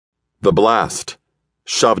The blast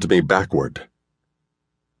shoved me backward.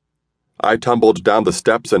 I tumbled down the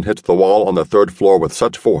steps and hit the wall on the third floor with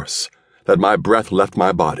such force that my breath left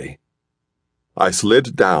my body. I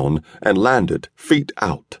slid down and landed feet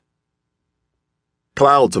out.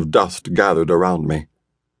 Clouds of dust gathered around me.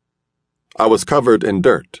 I was covered in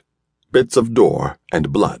dirt, bits of door,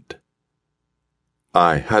 and blood.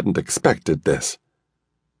 I hadn't expected this.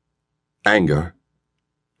 Anger,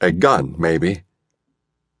 a gun maybe,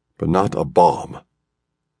 but not a bomb.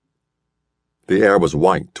 The air was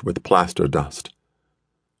white with plaster dust.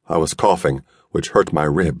 I was coughing, which hurt my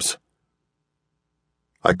ribs.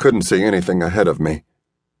 I couldn't see anything ahead of me.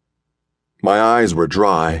 My eyes were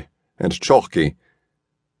dry and chalky,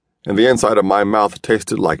 and the inside of my mouth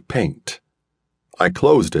tasted like paint. I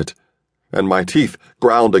closed it, and my teeth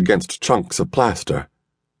ground against chunks of plaster.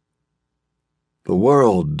 The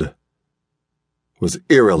world was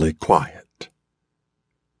eerily quiet.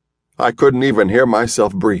 I couldn't even hear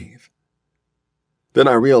myself breathe. Then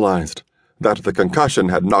I realized that the concussion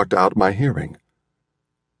had knocked out my hearing.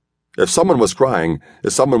 If someone was crying,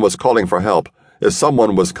 if someone was calling for help, if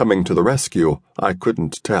someone was coming to the rescue, I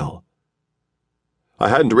couldn't tell. I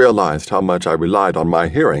hadn't realized how much I relied on my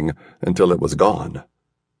hearing until it was gone.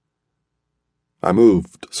 I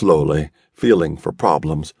moved slowly, feeling for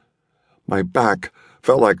problems. My back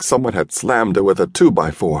felt like someone had slammed it with a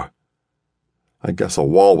 2x4. I guess a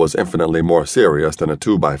wall was infinitely more serious than a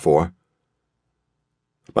 2x4.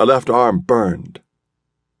 My left arm burned.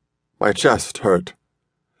 My chest hurt,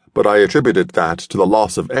 but I attributed that to the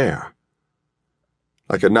loss of air.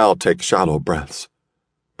 I could now take shallow breaths,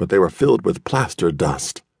 but they were filled with plaster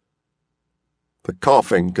dust. The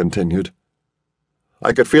coughing continued.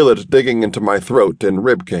 I could feel it digging into my throat and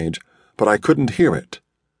rib cage, but I couldn't hear it.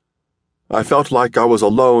 I felt like I was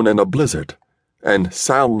alone in a blizzard, an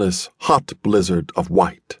soundless, hot blizzard of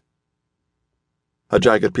white. A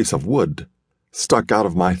jagged piece of wood stuck out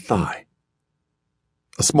of my thigh.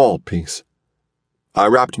 A small piece. I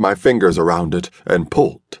wrapped my fingers around it and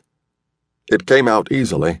pulled. It came out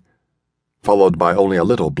easily, followed by only a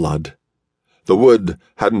little blood. The wood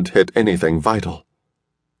hadn't hit anything vital.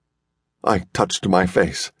 I touched my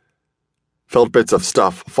face, felt bits of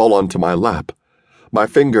stuff fall onto my lap, my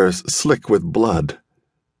fingers slick with blood,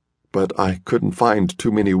 but I couldn't find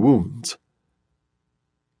too many wounds.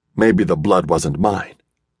 Maybe the blood wasn't mine.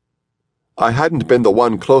 I hadn't been the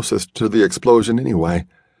one closest to the explosion anyway.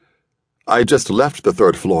 I just left the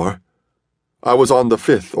third floor. I was on the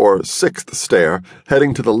 5th or 6th stair,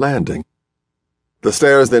 heading to the landing. The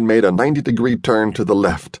stairs then made a 90-degree turn to the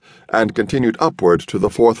left and continued upward to the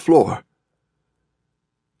 4th floor.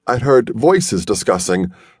 I'd heard voices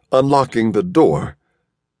discussing unlocking the door,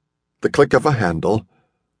 the click of a handle,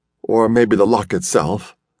 or maybe the lock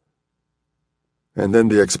itself, and then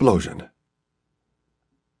the explosion.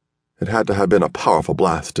 It had to have been a powerful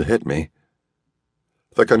blast to hit me.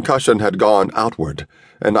 The concussion had gone outward,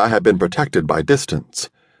 and I had been protected by distance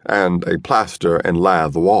and a plaster and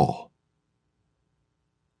lath wall.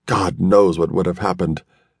 God knows what would have happened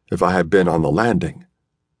if I had been on the landing.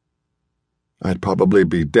 I'd probably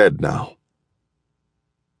be dead now.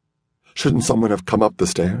 Shouldn't someone have come up the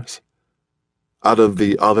stairs? Out of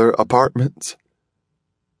the other apartments?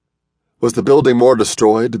 Was the building more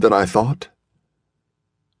destroyed than I thought?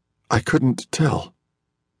 I couldn't tell.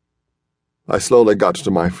 I slowly got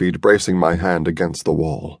to my feet, bracing my hand against the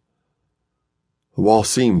wall. The wall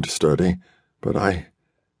seemed sturdy, but I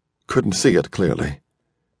couldn't see it clearly.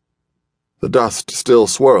 The dust still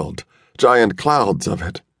swirled, giant clouds of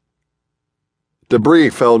it. Debris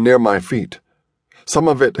fell near my feet, some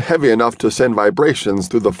of it heavy enough to send vibrations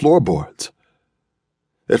through the floorboards.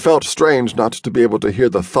 It felt strange not to be able to hear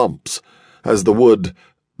the thumps as the wood,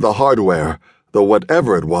 the hardware, the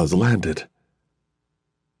whatever it was landed.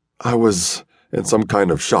 I was in some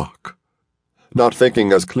kind of shock, not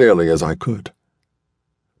thinking as clearly as I could.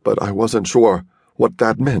 But I wasn't sure what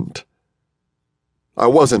that meant. I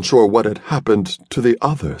wasn't sure what had happened to the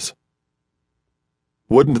others.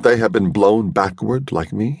 Wouldn't they have been blown backward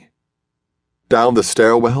like me? Down the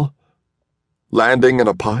stairwell? Landing in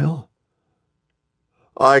a pile?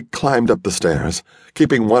 I climbed up the stairs,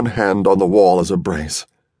 keeping one hand on the wall as a brace.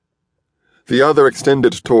 The other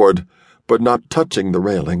extended toward, but not touching the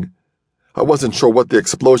railing. I wasn't sure what the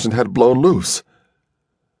explosion had blown loose.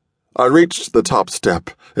 I reached the top step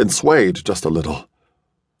and swayed just a little.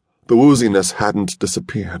 The wooziness hadn't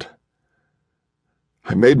disappeared.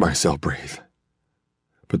 I made myself breathe,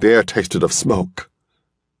 but the air tasted of smoke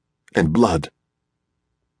and blood.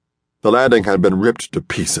 The landing had been ripped to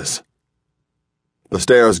pieces. The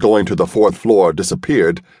stairs going to the 4th floor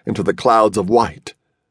disappeared into the clouds of white.